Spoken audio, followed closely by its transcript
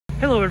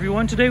Hello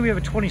everyone, today we have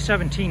a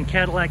 2017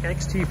 Cadillac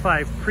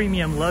XT5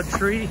 Premium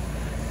Luxury.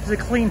 It's a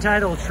clean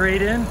title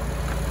trade-in. The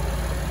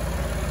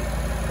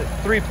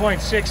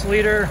 3.6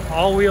 liter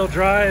all-wheel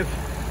drive.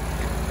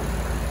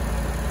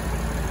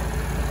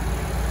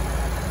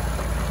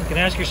 You can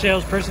ask your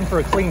salesperson for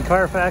a clean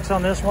Carfax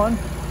on this one.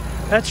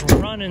 That's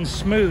running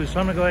smooth, so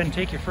I'm gonna go ahead and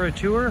take you for a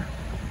tour.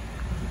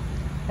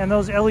 And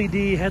those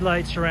LED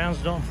headlight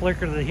surrounds don't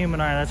flicker to the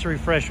human eye. That's a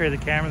refresh rate of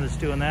the camera that's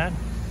doing that.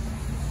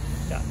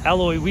 Got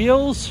alloy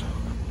wheels,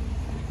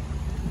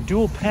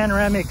 dual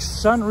panoramic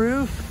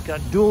sunroof, got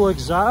dual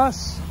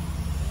exhausts,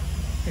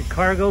 a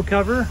cargo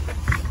cover,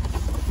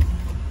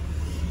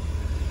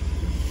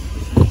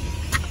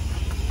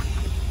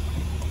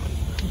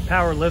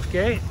 power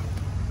liftgate,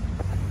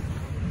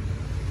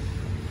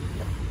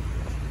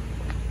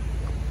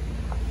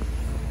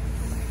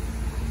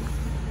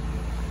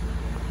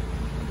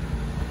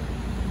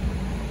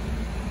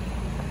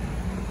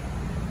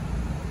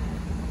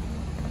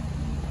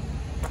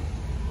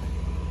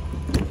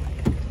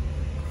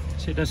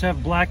 so it does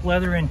have black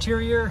leather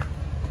interior.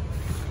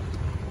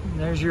 And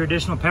there's your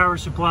additional power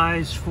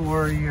supplies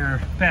for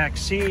your back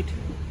seat.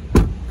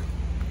 I'll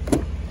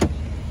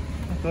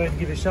go ahead and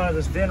give you a shot of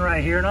this VIN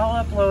right here, and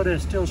I'll upload a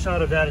still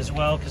shot of that as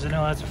well because I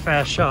know that's a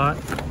fast shot.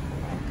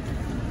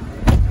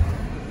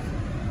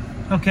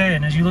 Okay,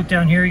 and as you look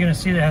down here, you're going to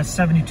see that it has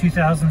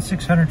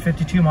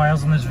 72,652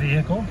 miles on this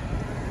vehicle.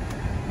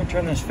 I'll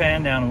turn this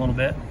fan down a little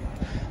bit.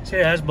 See,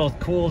 it has both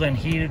cooled and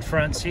heated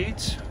front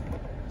seats.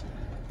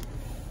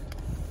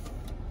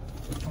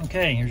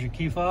 Okay, here's your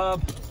key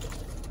fob.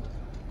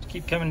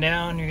 Keep coming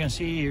down, you're gonna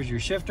see here's your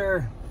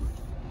shifter,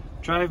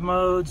 drive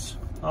modes,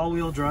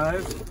 all-wheel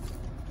drive,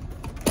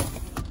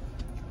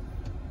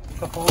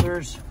 cup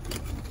holders.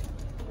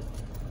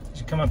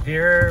 As you come up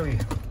here, we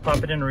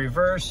pop it into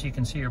reverse. You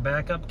can see your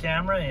backup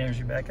camera. Here's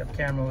your backup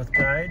camera with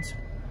guides.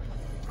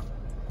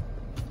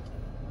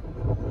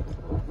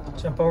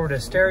 Jump over to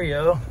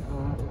stereo,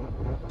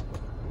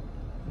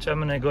 which I'm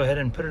gonna go ahead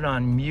and put it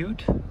on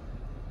mute.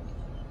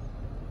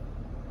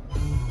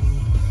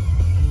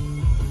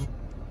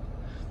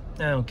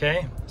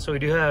 Okay, so we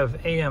do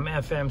have AM,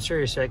 FM,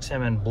 Sirius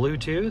XM, and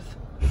Bluetooth.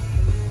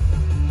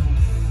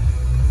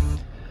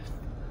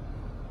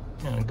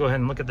 And go ahead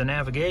and look at the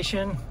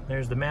navigation.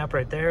 There's the map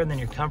right there, and then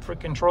your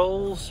comfort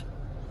controls.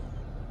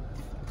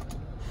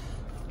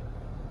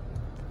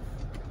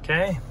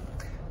 Okay,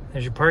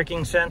 there's your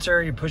parking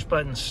sensor, your push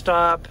button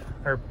stop,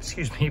 or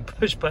excuse me,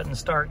 push button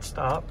start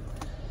stop.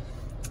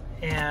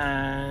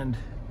 And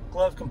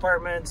glove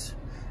compartments,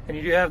 and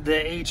you do have the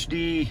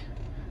HD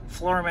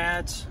floor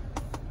mats.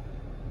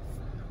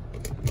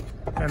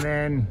 And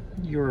then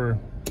your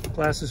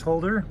glasses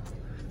holder,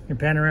 your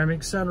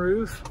panoramic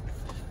sunroof,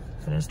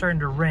 and it's starting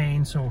to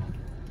rain, so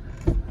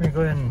we're gonna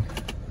go ahead and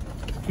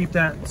keep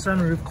that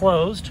sunroof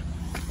closed.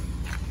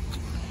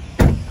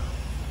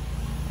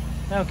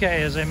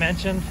 Okay, as I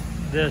mentioned,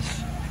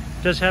 this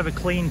does have a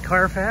clean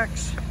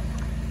Carfax.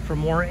 For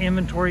more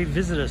inventory,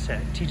 visit us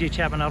at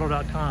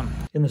tjchapmanauto.com.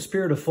 In the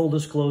spirit of full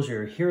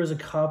disclosure, here is a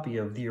copy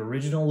of the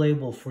original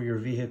label for your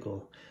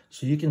vehicle,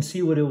 so you can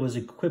see what it was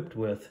equipped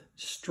with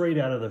straight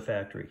out of the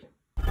factory.